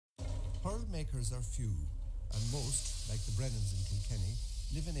Hurl makers are few, and most, like the Brennans in Kilkenny,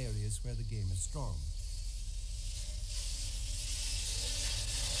 live in areas where the game is strong.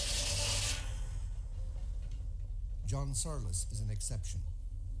 John Surlis is an exception.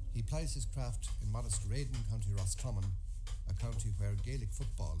 He plies his craft in modest Raiden, County Roscommon, a county where Gaelic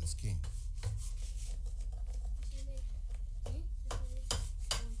football is king.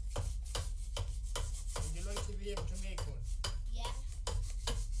 Would you like to be able to make one? Yeah.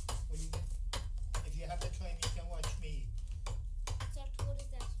 Well, if you have the time, you can watch me. What is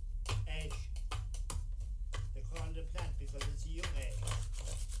that? Ash. They call it a plant because it's a young ash.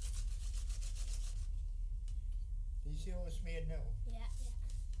 Do you see how it's made now? Yeah, yeah.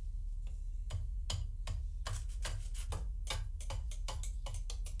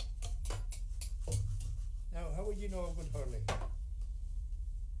 Now, how would you know a good hurley? It's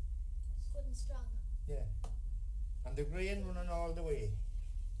good and strong. Yeah. And the grain running all the way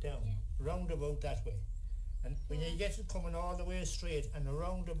down, Yeah. roundabout that way. And when you get it coming all the way straight and a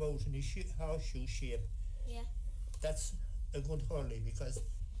roundabout in the horseshoe shape, Yeah. that's a good hurley, because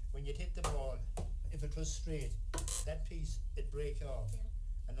when you hit the ball, if it was straight, that piece it'd break off, Yeah.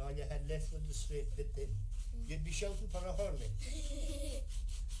 and all you had left was the straight bit then. You'd be shouting for a hurley.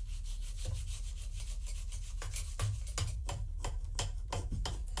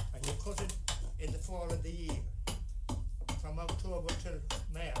 And you cut it in the fall of the year, from October till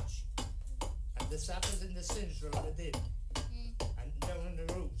March, and the sap is in the centre of the din, and down in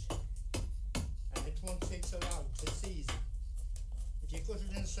the root, and it won't take so long to season. If you cut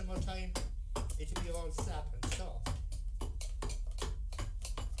it in summertime, it'll be all sap and soft.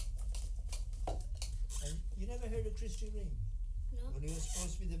 And you never heard of Christy Ring? No. When he was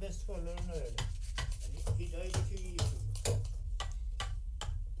supposed to be the best hurler in Ireland, and he died a few years ago.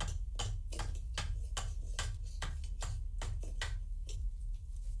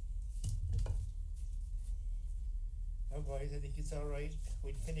 Now boys, I think it's alright.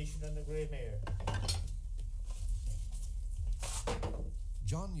 We'll finish it on the grey mare.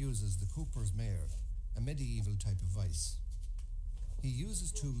 John uses the Cooper's mare, a medieval type of vice. He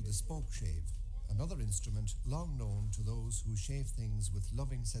uses too the spoke shave, another instrument long known to those who shave things with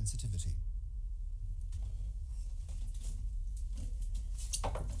loving sensitivity.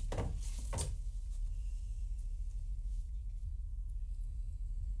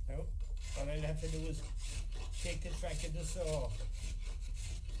 Now, all I'll have to do is take the track of the saw.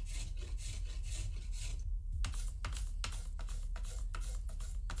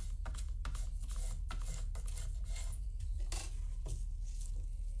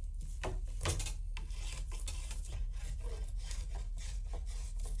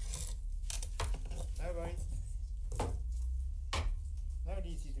 Alright. Now do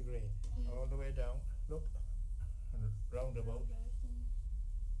you see the grain? All the way down. Look. And roundabout.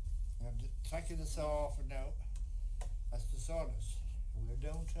 I have the track of the saw off now. That's the sawdust. We're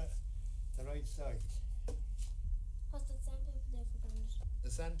down to the right side. What's that sandpaper there for ground? The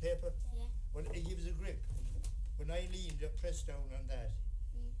sandpaper, Yeah. well, it gives a grip. When I leaned and pressed down on that,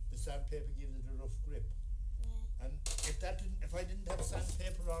 the sandpaper gives it a rough grip. Yeah. And if I didn't have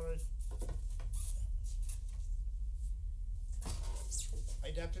sandpaper on it,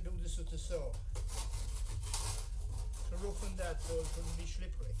 I'd have to do this with the saw to roughen that so it wouldn't be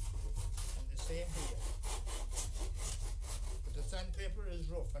slippery. And the same here.